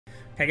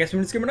Hey guys,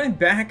 I'm Gamer9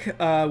 back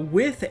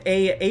with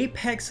a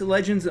Apex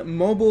Legends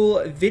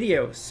mobile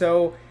video.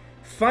 So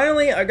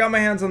finally I got my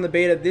hands on the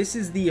beta. This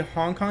is the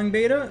Hong Kong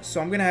beta, so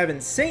I'm gonna have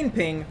insane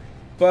ping,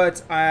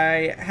 but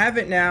I have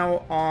it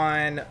now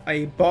on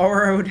a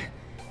borrowed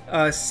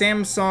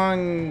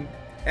Samsung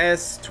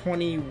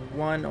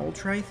S21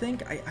 Ultra, I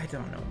think. I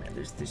don't know, man.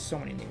 There's so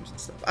many names and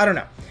stuff. I don't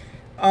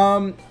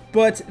know.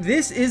 But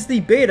this is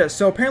the beta,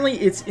 so apparently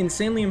it's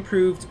insanely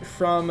improved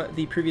from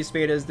the previous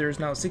betas.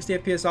 There's now a 60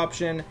 FPS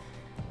option.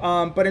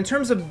 But in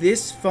terms of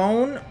this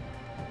phone,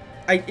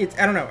 I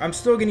don't know. I'm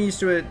still getting used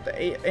to it.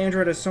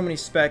 Android has so many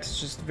specs. It's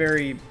just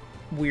very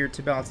weird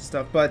to balance and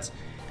stuff. But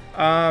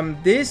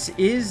this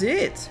is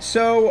it.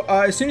 So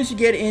as soon as you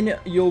get in,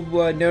 you'll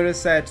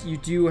notice that you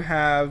do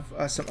have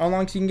some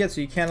unlocks you can get.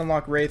 So you can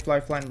unlock Wraith,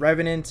 Lifeline,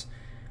 Revenant,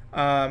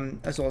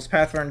 as well as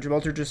Pathfinder and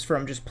Gibraltar just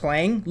from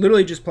playing.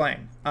 Literally just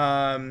playing.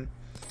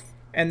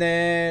 And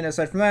then,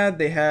 aside from that,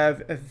 they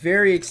have a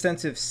very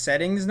extensive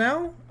settings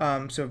now.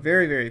 So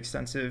very, very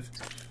extensive.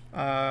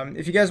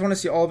 If you guys want to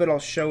see all of it, I'll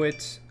show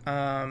it,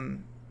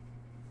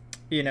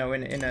 you know,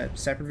 in a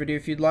separate video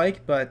if you'd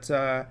like. But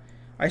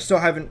I still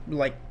haven't,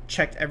 like,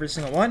 checked every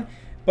single one.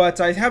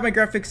 But I have my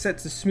graphics set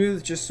to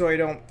smooth just so I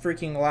don't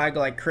freaking lag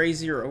like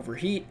crazy or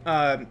overheat.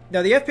 Now,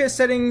 the FPS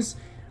settings,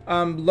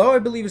 low I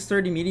believe is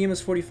 30, medium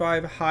is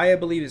 45, high I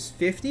believe is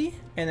 50,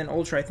 and then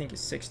ultra I think is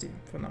 60,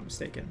 if I'm not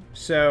mistaken.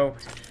 So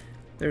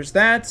there's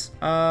that.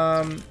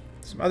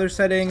 Some other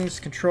settings,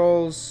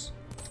 controls.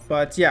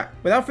 But yeah,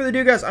 without further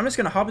ado, guys, I'm just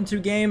going to hop into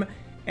game.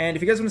 And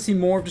if you guys want to see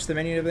more of just the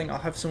menu and everything, I'll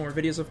have some more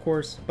videos, of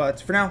course. But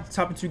for now, let's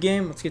hop into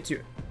game. Let's get to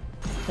it.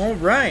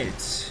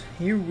 Alright,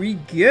 here we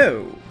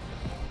go.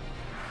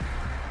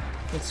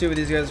 Let's see what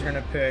these guys are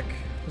going to pick.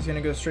 He's going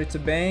to go straight to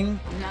Bang.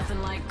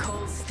 Nothing like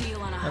cold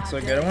steel on a hot That's so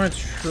day. good. I want to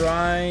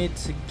try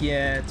to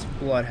get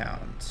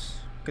Bloodhound.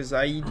 Because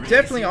I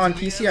definitely, on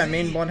PC, I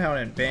main Bloodhound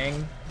and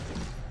Bang.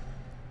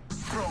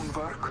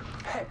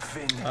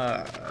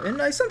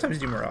 And I sometimes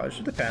do Mirage.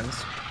 It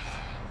depends.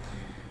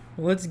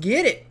 Let's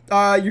get it.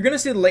 You're going to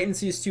see the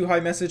latency is too high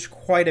message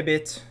quite a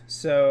bit.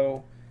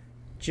 So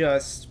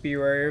just be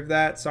wary of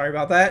that. Sorry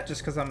about that.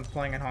 Just because I'm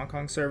playing on Hong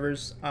Kong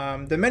servers.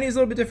 The menu is a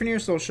little bit different here.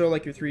 So it'll show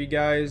like your three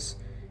guys.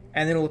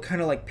 And then it'll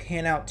kind of like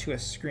pan out to a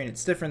screen.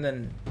 It's different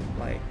than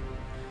like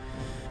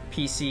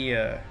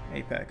PC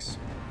Apex.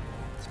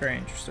 It's very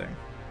interesting.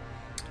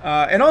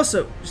 And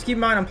also, just keep in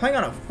mind, I'm playing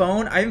on a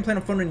phone. I haven't played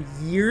on a phone in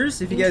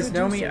years. If you guys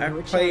know me,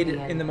 I've played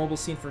in the mobile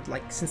scene for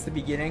like since the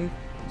beginning.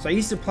 So I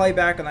used to play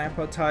back on the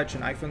iPod Touch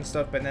and iPhone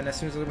stuff, but then as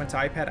soon as I went to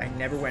iPad, I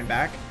never went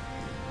back.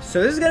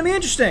 So this is gonna be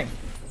interesting.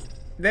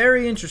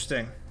 Very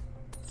interesting.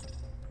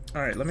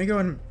 All right, let me go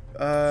and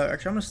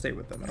actually, I'm gonna stay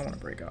with them. I don't want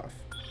to break off.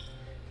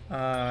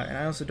 And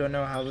I also don't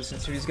know how this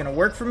series is gonna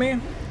work for me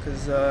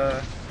because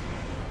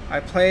I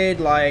played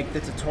like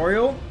the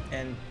tutorial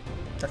and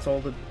that's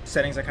all the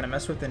settings I kind of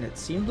messed with, and it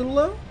seemed a little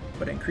low,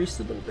 but it increased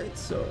a little bit.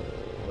 So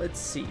let's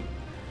see.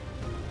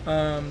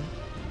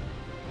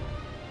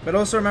 But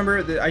also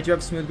remember that I do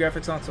have smooth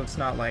graphics on, so it's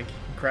not like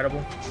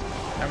incredible.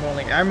 I'm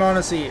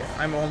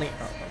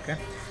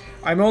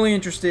only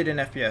interested in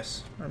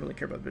FPS. I don't really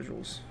care about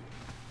visuals,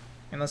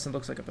 unless it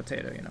looks like a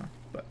potato, you know.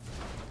 But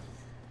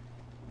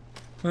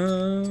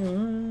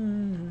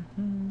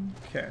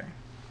okay.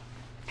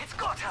 It's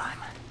go time.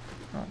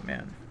 Oh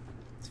man,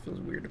 this feels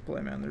weird to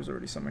play, man. There's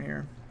already someone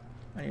here.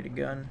 I need a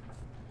gun.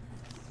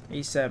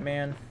 ASAP,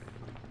 man.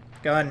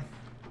 Gun.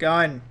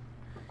 Gun.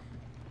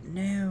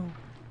 No.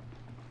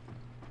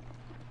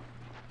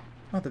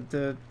 Oh,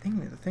 the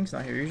thing's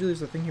not here. Usually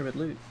there's a thing here with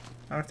loot.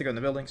 I don't have to go in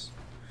the buildings.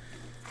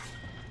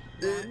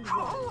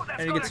 I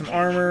need to get some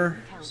armor,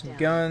 some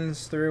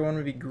guns. 301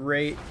 would be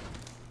great.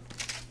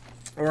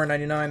 Or a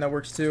 99, that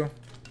works too.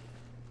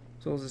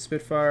 As well as a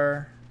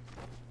Spitfire.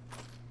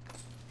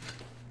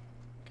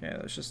 Okay,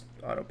 let's just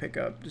auto pick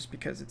up just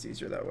because it's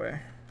easier that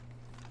way.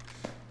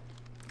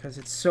 Because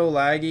it's so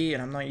laggy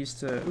and I'm not used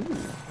to. Ooh.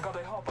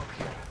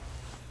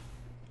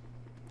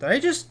 Did I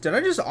just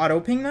auto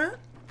ping that?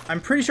 I'm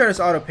pretty sure I just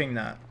auto pinged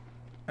that.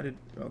 I did.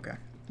 Okay.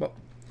 Well.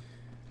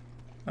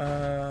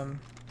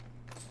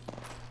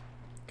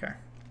 Okay.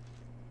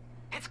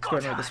 Let's go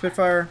ahead with the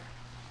Spitfire.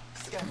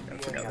 I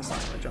forgot that's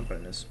not gonna jump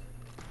button is.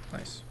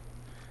 Nice.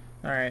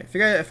 All right.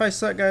 If I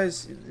suck,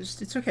 guys,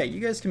 it's okay. You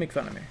guys can make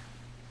fun of me.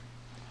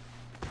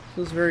 It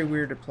feels very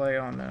weird to play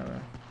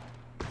on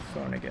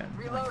phone again.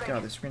 Oh my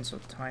God, the screen's so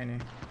tiny.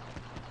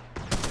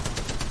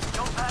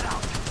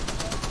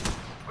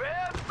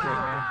 Great,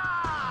 man.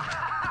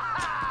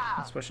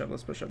 Let's push up,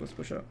 let's push up, let's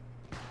push up.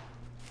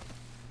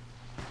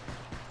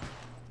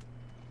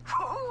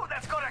 Ooh,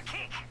 that's got a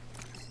kick.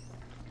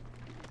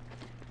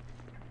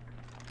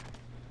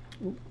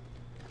 Ooh.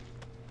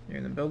 You're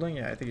in the building?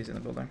 Yeah, I think he's in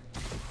the building.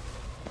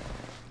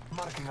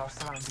 Marking our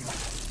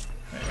surroundings.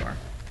 There you are.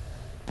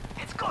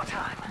 It's go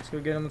time. Let's go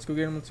get him, let's go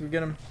get him, let's go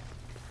get him.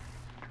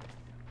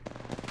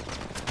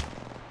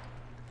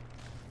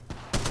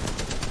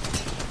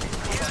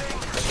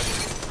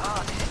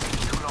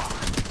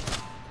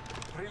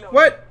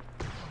 What?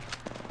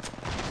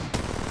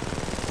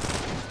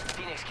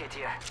 Phoenix kit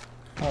here.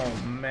 Oh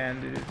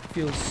man, dude, it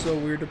feels so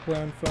weird to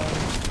play on phone.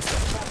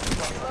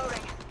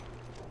 Reloading.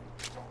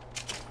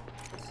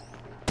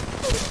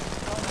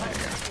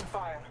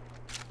 Fire.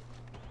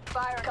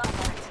 Fire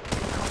contact.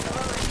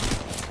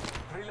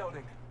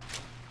 Reloading.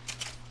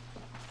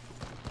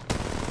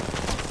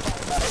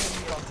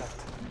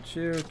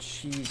 Chill,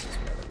 Jesus,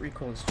 man, the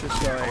recoil is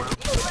just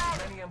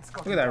like. Many ends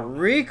Look at that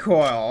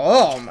recoil!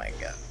 Oh my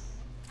god.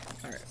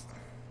 Alright.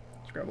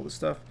 Let's grab all this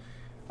stuff.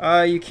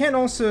 You can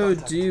also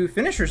do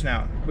finishers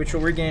now, which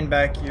will regain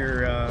back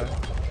your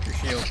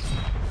shield.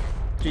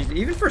 Jeez,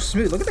 even for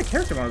smooth, look at the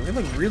character models. They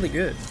look really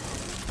good.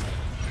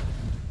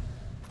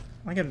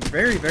 Like, I'm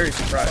very, very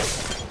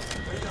surprised.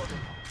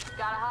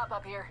 Gotta hop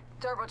up here.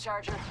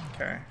 Turbocharger.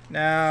 Okay.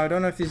 Now, I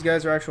don't know if these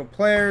guys are actual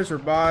players or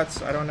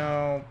bots. I don't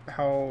know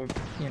how,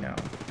 you know,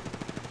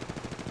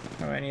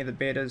 how any of the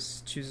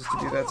betas chooses to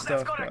do that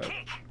stuff, but...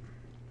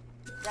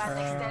 Got an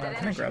extended can I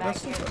energy grab mag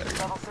that here. stuff? There you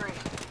go. Level 3.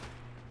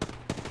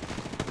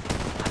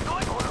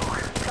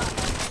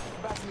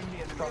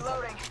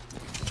 Reloading.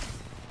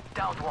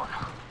 Downed one.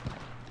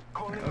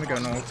 Let me go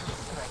north.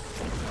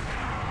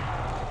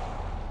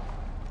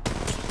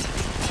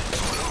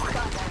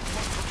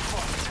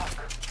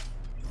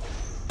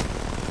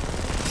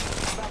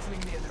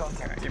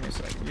 Alright, give me a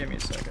second. Give me a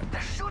second.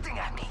 They're shooting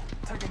at me.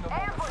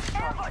 Ambush!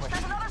 Ambush!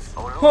 There's another...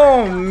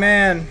 Oh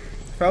man,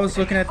 if I was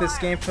looking at this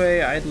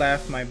gameplay, I'd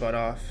laugh my butt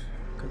off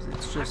because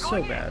it's just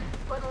so bad.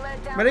 Putting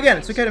lead down But again,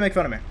 it's okay to make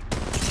fun of me.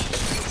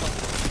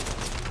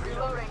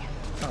 Reloading.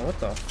 Oh, what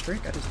the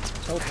freak? I just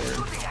teleported.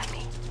 Shooting at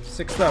me.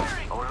 Sixth up.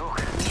 Oh look.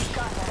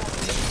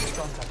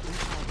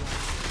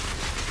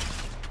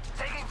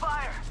 Taking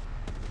fire.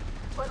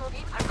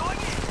 I'm going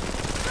in.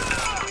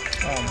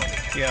 Oh my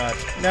god.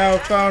 No,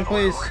 phone,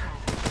 please.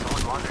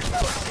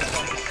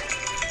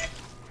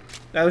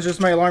 That was just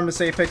my alarm to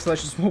say Apex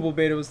Legends Mobile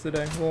Beta was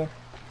today. Well,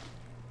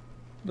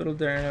 little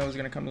did I know it was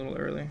gonna come a little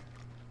early.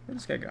 Where'd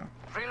this guy go?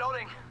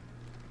 Reloading.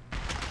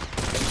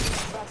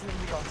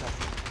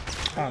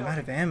 Oh, I'm out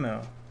of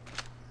ammo.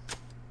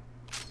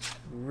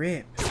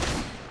 Rip.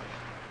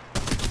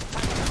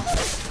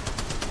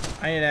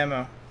 I need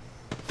ammo.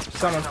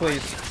 Someone,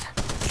 please.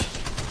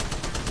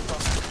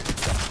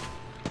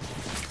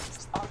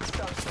 Oh,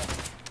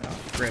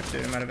 rip,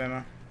 dude. I'm out of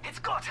ammo. It's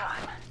go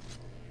time.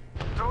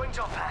 Throwing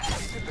jump pack.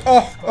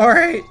 Oh,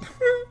 alright.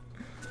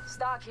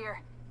 Stock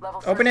here.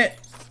 Level 3. Open it.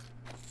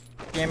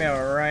 Give me it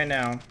right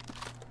now.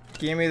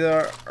 Give me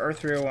the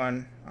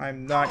R301.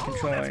 I'm not That's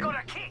controlling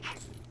got a kick.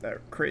 that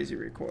crazy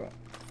recoil.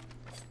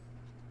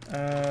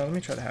 Let me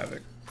try the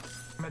Havoc.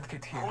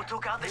 Medkit here. Who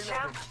took out the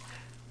champ?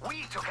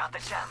 We took out the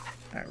champ.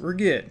 Alright, we're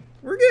good.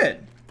 We're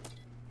good.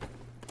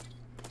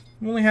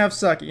 We only have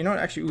Saki. You know what?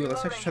 Actually, ooh,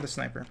 let's actually try the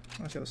sniper.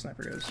 Let's see how the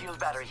sniper goes. Shield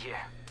battery here.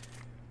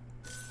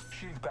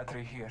 Shield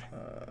battery here.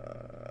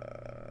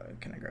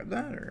 Can I grab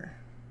that or?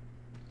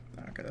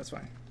 Okay, that's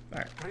fine.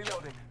 Alright.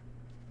 Reloading.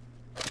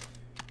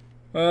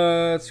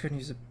 Let's go ahead and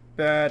use a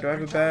bat. Do I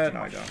have a bat?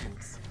 No, I don't.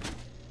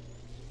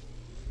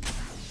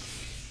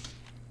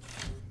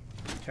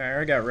 Okay, I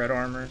already got red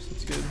armor, so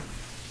that's good.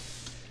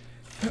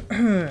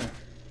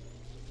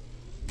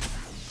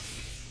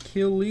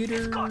 Kill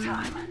leader. Go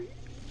time.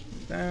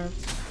 That.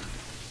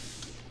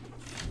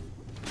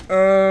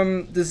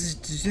 Do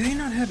they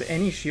not have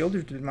any shield,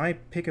 or did my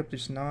pickup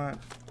just not?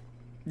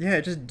 Yeah,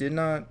 it just did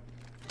not.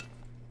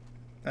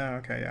 Oh,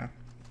 okay, yeah.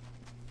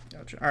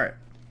 Gotcha. Alright.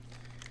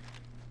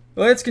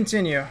 Let's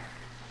continue.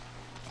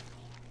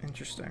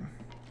 Interesting.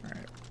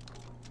 Alright.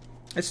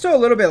 It's still a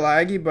little bit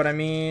laggy, but I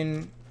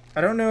mean,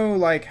 I don't know,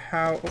 like,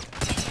 how...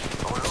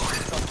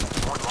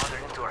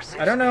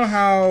 I don't know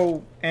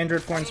how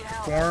Android phones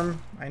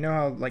perform. I know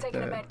how, like,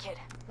 Taking a med kit.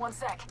 1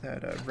 sec.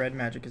 that red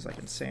magic is, like,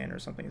 insane or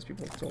something, as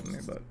people have told me,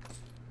 but...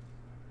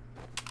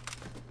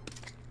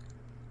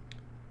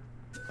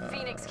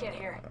 Phoenix kit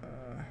here.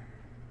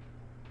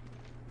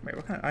 Wait,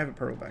 what kind of... I have a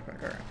purple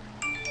backpack, alright.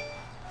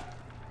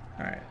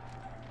 Alright.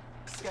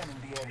 Scanning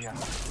the area.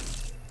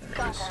 There it is.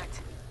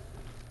 Contact.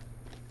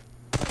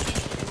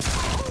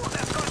 Ooh,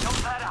 that's gonna jump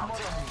that out.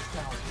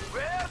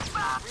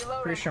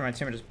 Reloading. Pretty sure my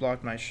teammate just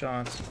blocked my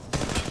shots.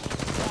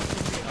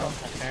 Oh,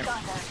 okay.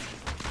 Contact.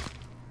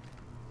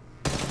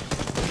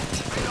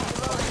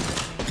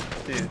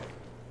 Dude.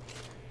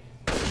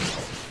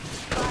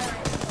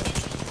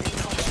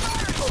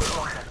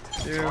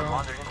 Someone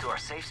wandered into our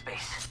safe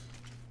space.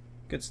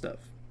 Good stuff.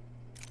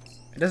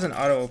 It doesn't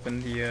auto-open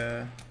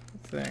the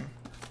thing.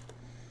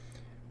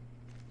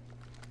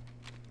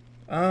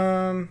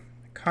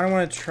 Kind of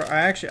want to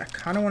try. I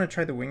kind of want to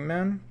try the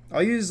wingman.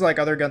 I'll use like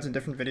other guns in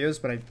different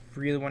videos, but I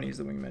really want to use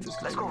the wingman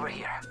just Let's because go over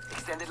here.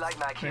 Extended light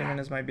mag here. wingman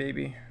is my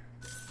baby.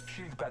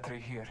 Shield battery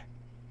here.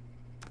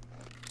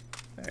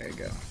 There you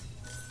go.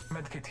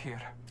 Medkit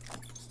here.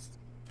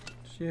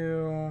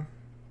 Chill.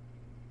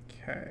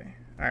 Okay.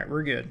 All right,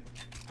 we're good.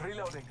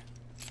 Reloading.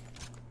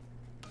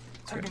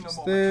 Taking Taking use a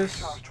moment this.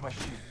 to charge my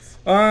shields.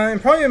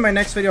 And probably in my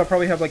next video, I'll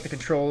probably have like the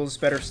controls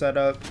better set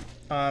up.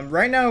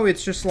 Right now,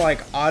 it's just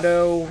like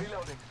auto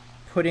Reloading.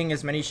 putting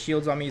as many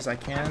shields on me as I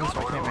can, so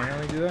I can't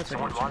manually do that. So I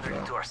Someone can change wandered that.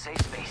 into our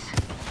safe space.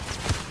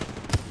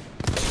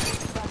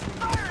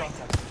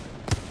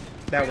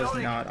 That was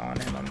not on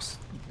him.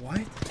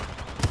 What?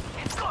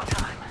 It's go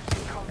time.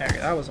 There we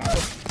go. That was on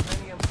him.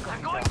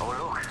 I'm going.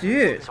 Oh, look.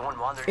 Dude, Someone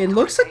wandered it into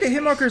looks our like the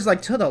safe hitmarker's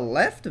like to the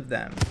left of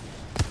them.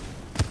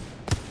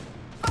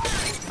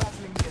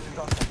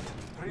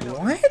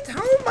 What?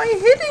 How am I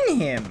hitting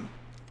him?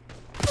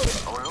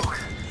 space. Oh, look.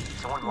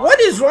 Someone What wandered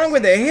is into our wrong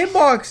with the safe space.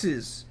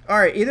 hitboxes?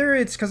 Alright, either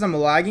it's because I'm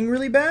lagging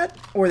really bad,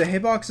 or the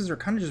hitboxes are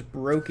kind of just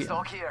broken.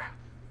 Stock here.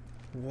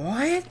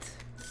 What?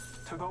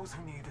 To those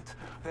who need it,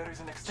 there is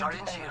an extended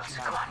Sergeant energy Shields,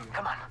 come on, here.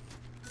 come on.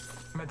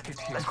 Medkit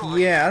here. Let's go.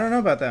 Yeah, I don't know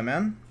about that,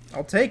 man.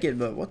 I'll take it,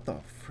 but what the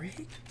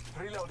freak?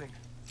 Reloading.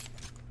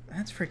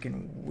 That's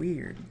freaking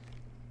weird.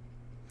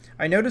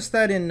 I noticed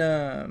that in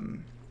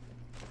Reloading.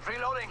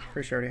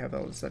 pretty sure I already have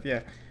all this stuff.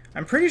 Yeah,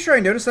 I'm pretty sure I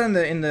noticed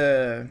that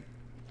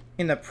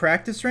in the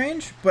practice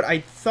range, but I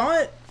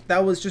thought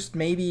that was just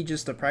maybe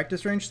just a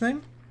practice range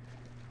thing.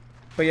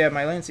 But yeah,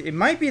 my latency. It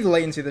might be the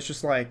latency that's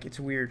just like it's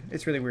weird.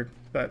 It's really weird.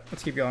 But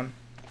let's keep going.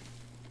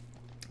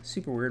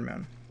 Super weird,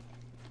 man.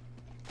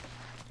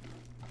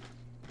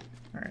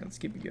 All right, let's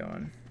keep it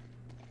going.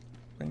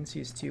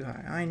 Latency is too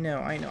high. I know.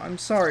 I'm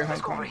sorry, Hong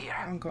Let's go Kong. over here.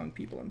 Hong Kong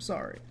people. I'm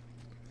sorry.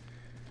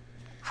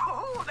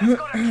 Ooh, that's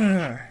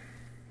gonna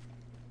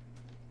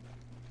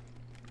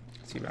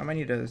See, I might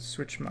need to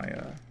switch my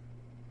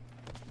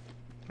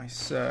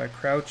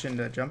crouch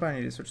and jump. I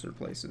need to switch their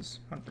places,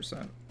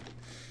 100%.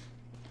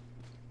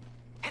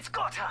 It's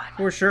go time.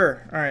 For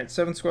sure. All right,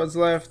 7 squads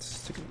left.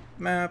 Let's take a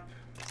map.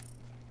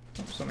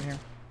 Oh, someone here.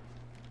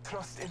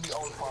 Trust in the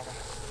old father.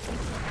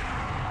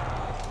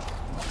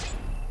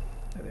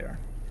 There they are.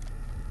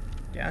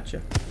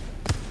 Gotcha.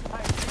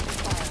 I'm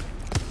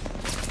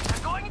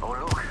going. Oh,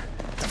 look.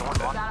 Someone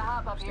Gotta wandered.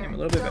 hop up here. Aim a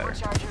little bit better.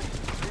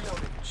 Turbocharger.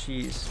 Reloading.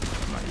 Jeez,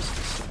 I'm not used to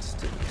this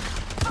sensitivity.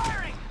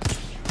 Firing.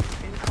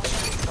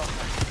 Incoming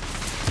contact.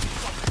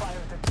 Shots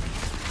fired at me.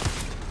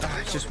 Ah,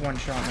 it's just one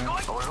shot, man. Oh,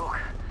 look.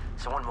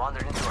 Someone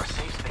wandered into our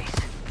safe space.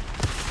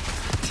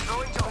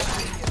 Throwing to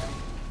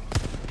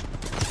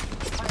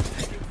I'm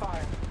taking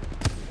fire.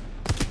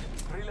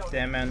 Reloading.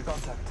 Damn, man.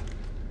 Contact.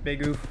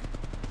 Big oof.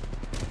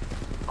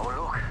 Oh,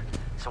 look.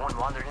 Someone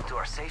wandered into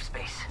our safe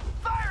space.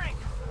 Firing.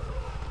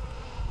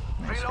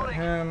 Nice, got Reloading.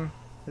 him.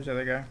 There's the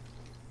other guy.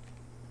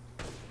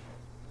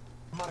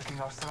 Marking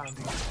our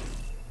surroundings.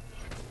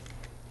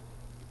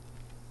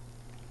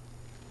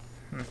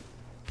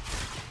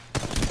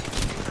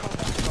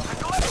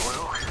 Oh,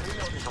 look.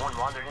 Someone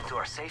wandered into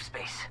our safe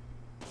space.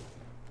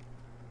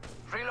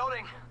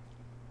 Reloading.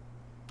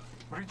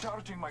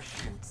 Recharging my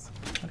shields.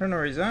 I don't know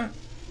where he's at.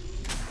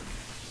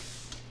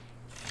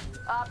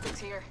 Optics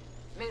here.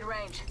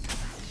 Mid-range.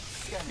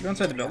 You go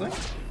inside the building?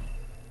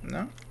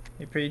 No?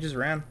 He just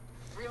ran.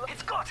 Reload.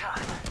 It's go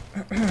time.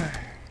 To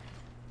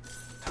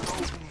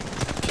those who need it.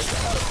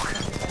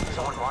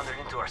 Someone wandered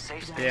into our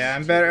safe space. Yeah,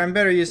 I'm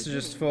better used to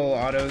just full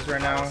autos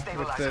right now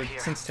with the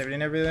sensitivity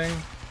and everything.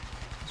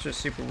 It's just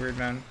super weird,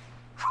 man.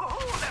 Ooh,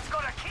 that's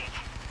gonna kick.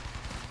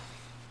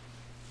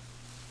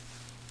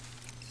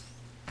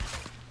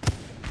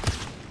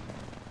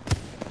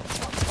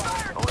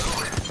 Oh, look.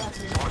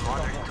 Someone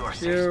wandered into our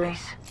safe You.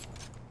 space.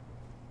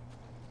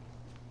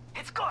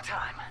 It's go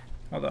time.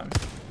 Hold on.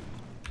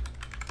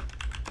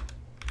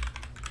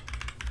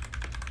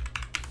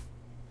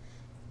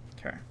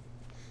 Okay.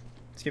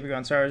 Let's keep it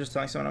going. Sorry, I was just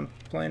telling someone I'm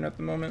playing at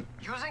the moment.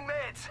 Using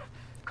meds.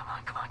 Come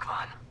on, come on, come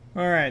on.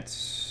 Alright.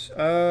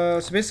 So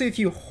basically if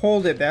you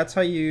hold it, that's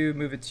how you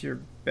move it to your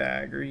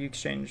bag, or you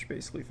exchange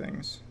basically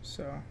things.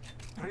 So,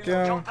 there we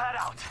go. Jump that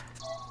out.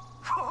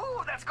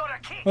 Ooh, that's gonna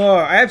kick. Oh,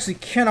 I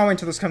absolutely cannot wait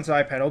until this comes to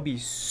iPad. It'll be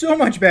so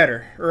much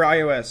better. Or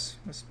iOS.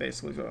 That's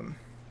basically what I'm...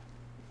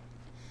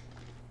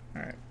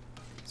 Alright.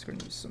 Let's go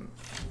and use some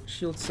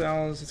shield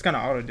cells. It's gonna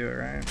auto do it,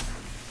 right?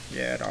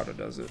 Yeah, it auto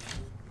does it.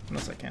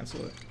 Unless I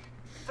cancel it.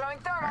 Throwing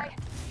thermite.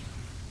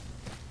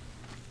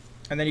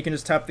 And then you can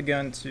just tap the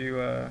gun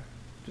to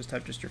just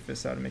type just your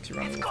fist out. It makes you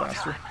run a It's little go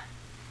faster. time.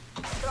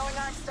 Throwing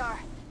Arc Star.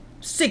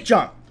 Sick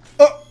jump!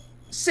 Oh!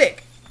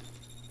 Sick!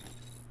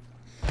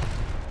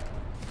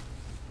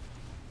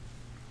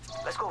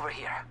 Let's go over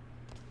here.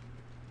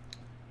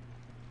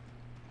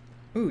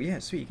 Ooh, yeah,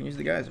 sweet. You can use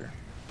the geyser.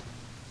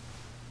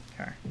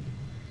 Okay.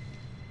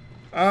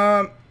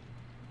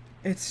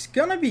 It's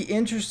gonna be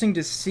interesting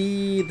to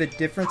see the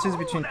differences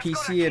between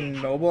PC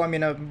and mobile. I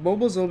mean,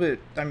 mobile's a little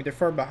bit... I mean, they're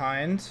far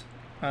behind.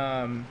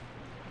 I'm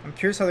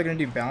curious how they're gonna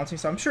do balancing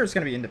stuff. I'm sure it's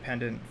gonna be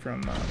independent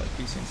from like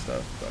PC and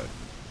stuff,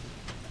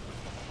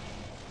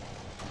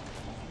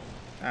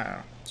 but I don't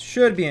know.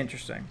 Should be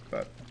interesting,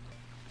 but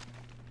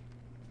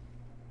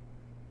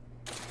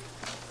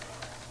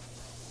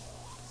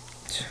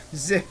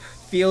Zip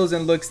feels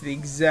and looks the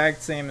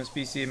exact same as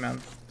PC,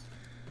 man.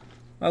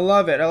 I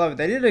love it. I love it.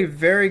 They did a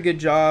very good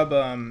job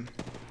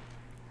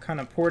kind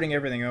of porting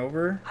everything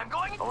over. I'm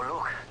going. Oh,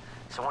 look.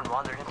 Someone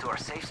wandered into our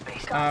safe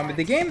space.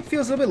 The game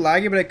feels a little bit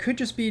laggy, but it could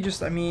just be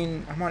just, I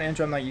mean, I'm on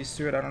Android, I'm not used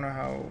to it. I don't know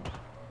how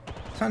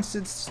touch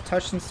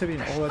sensitivity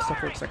and all that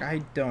stuff works. Like,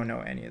 I don't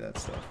know any of that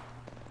stuff.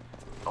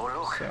 Oh,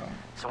 look. So,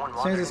 Someone as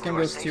soon as wandered this game into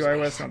our goes safe to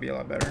iOS, space. it'll be a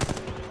lot better.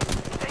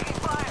 Taking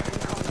fire.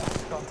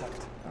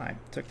 Contact. Alright.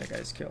 took that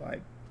guy's kill. I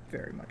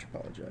very much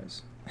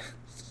apologize.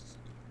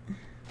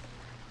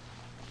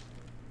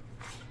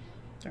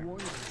 Sorry.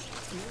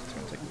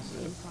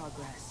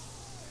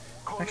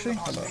 Actually,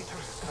 how about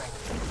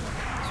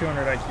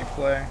 200 IQ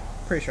play?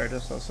 Pretty sure I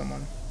just saw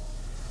someone.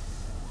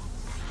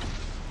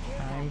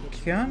 I'm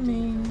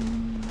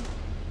coming.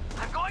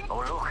 I'm going. Oh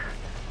look,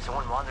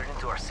 someone wandered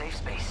into our safe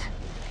space.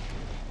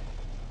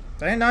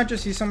 Did I not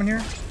just see someone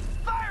here?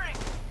 Firing.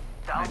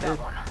 Down that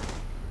one.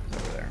 He's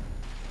over there.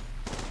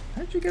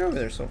 How did you get over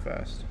there so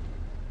fast?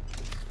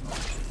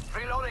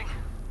 Reloading.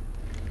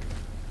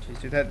 Jeez,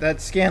 dude,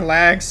 that scan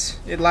lags.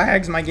 It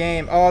lags my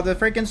game. Oh, the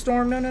freaking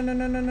storm! No, no, no,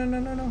 no, no, no, no,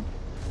 no, no.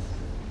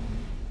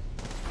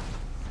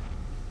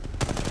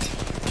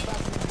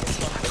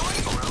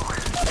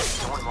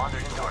 Someone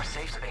wandered into our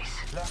safe space.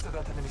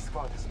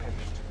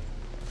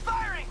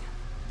 Firing.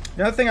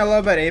 The other thing I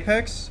love about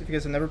Apex, if you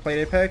guys have never played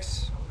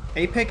Apex,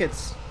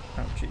 it's...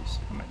 Oh, jeez.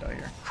 I might die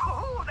here.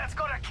 Ooh, that's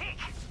got a kick.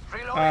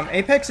 Reloading.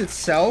 Apex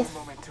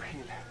itself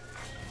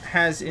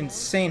has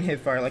insane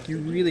hipfire. Like, you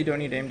really don't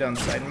need to aim down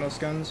the sight in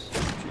most guns.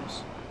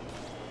 Jeez.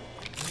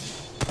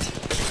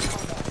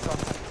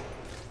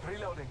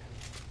 Reloading.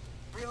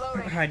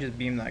 I just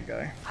beamed that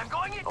guy. I'm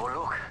going in. Oh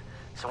look,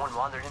 someone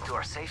wandered into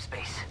our safe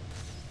space.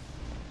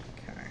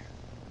 Okay.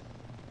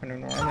 I'm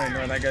gonna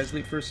ignore that guy's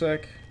leap for a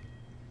sec.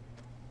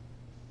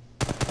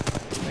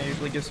 I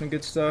usually get some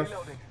good stuff.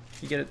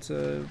 You get it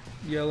to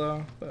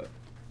yellow, but...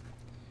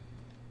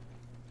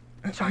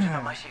 Charging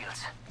on my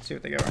shields. Let's see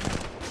what they got right now.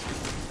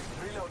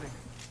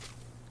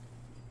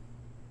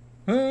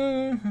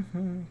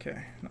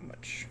 Okay, not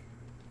much.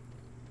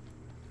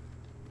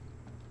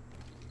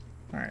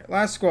 Alright,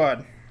 last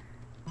squad.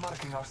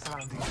 Marking our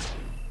surroundings.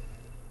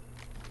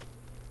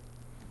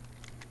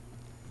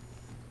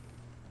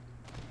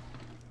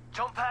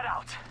 Jump pad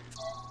out.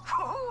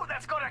 Ooh,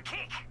 that's got a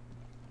kick.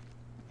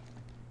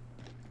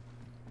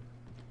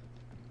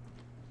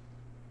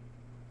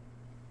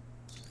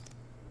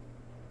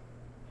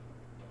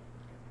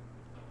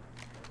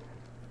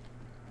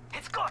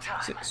 It's go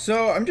time.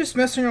 So I'm just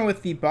messing around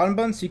with the bottom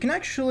button. So you can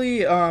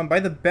actually, by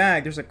the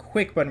bag, there's a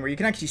quick button where you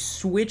can actually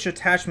switch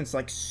attachments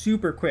like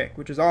super quick,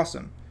 which is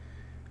awesome.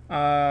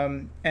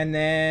 And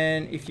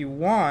then if you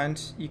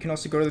want, you can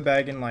also go to the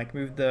bag and like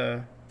move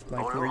the,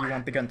 like where you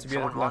want the gun to be,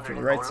 like left or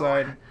the right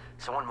side.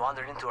 Someone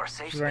wandered into our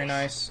safe Which space. is very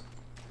nice.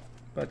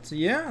 But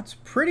yeah, it's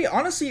pretty,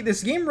 honestly,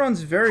 this game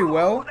runs very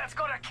well. That's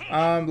got a kick.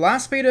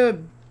 Last beta,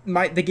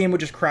 the game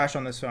would just crash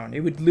on this phone. It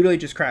would literally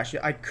just crash.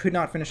 I could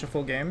not finish a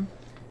full game.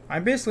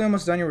 I'm basically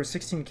almost done here with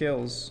 16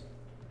 kills.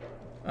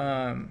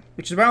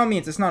 Which is by all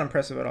means, it's not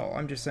impressive at all.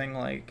 I'm just saying,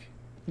 like,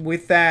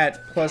 with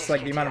that, plus,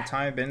 like, the amount of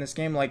time I've been in this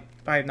game, like,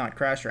 I have not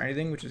crashed or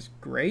anything, which is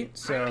great,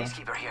 so...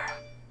 Peacekeeper here.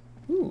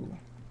 Ooh.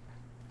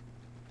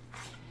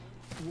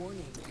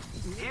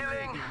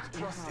 Healing.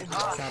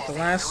 Not the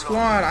last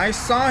squad. I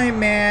saw him,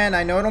 man.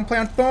 I know I don't play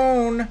on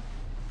phone.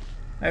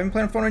 I haven't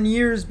played on phone in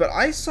years, but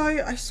I saw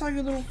you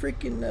little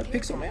freaking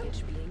pixel, man.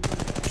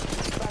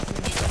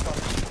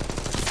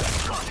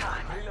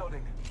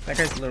 That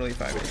guy's literally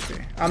 5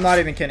 HP. I'm not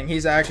even kidding.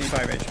 He's actually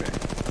 5 HP.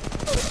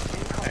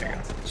 There you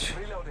go.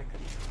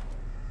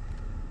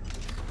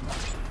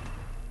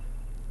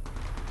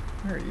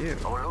 Where are you?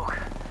 Oh look,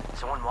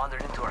 someone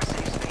wandered into our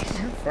safe space.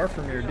 You're far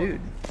from your dude.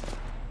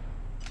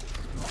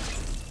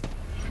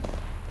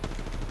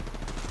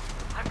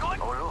 I'm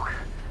going. Oh look,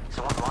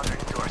 someone wandered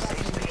into our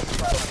safe space.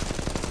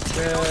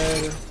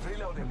 Dead.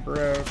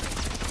 Broke.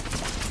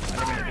 I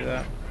didn't mean to do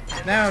that.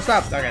 No,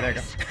 stop. Okay, there you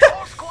go.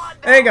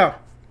 There you go.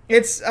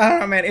 It's, I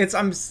don't know, man,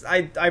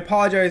 I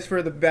apologize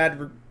for the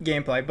bad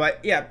gameplay, but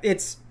yeah,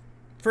 it's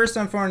first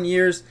time for in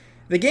years.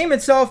 The game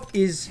itself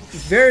is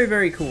very,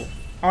 very cool,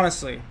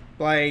 honestly.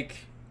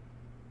 Like,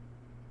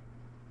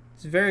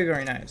 it's very,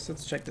 very nice.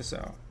 Let's check this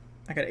out.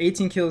 I got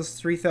 18 kills,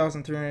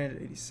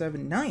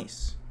 3,387.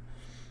 Nice.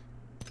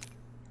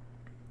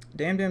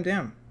 Damn, damn,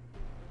 damn.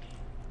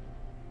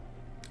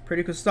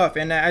 Pretty cool stuff.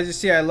 And as you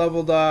see, I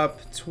leveled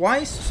up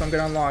twice, so I'm going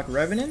to unlock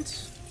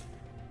Revenant.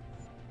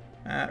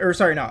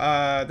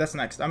 That's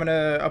next. I'm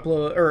gonna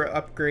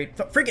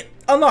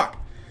unlock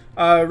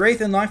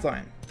Wraith and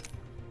Lifeline.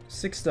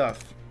 6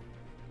 stuff.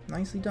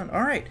 Nicely done.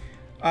 Alright.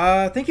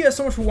 Thank you guys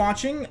so much for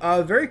watching.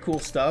 Very cool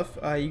stuff.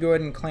 You go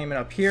ahead and claim it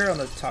up here on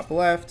the top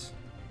left.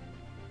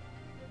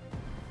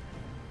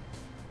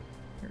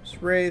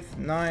 Here's Wraith.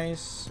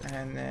 Nice.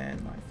 And then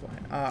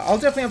Lifeline. I'll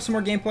definitely have some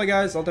more gameplay,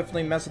 guys. I'll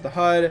definitely mess with the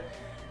HUD,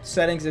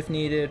 settings if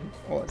needed,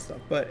 all that stuff.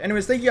 But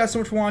anyways, thank you guys so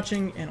much for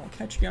watching, and I'll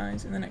catch you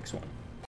guys in the next one.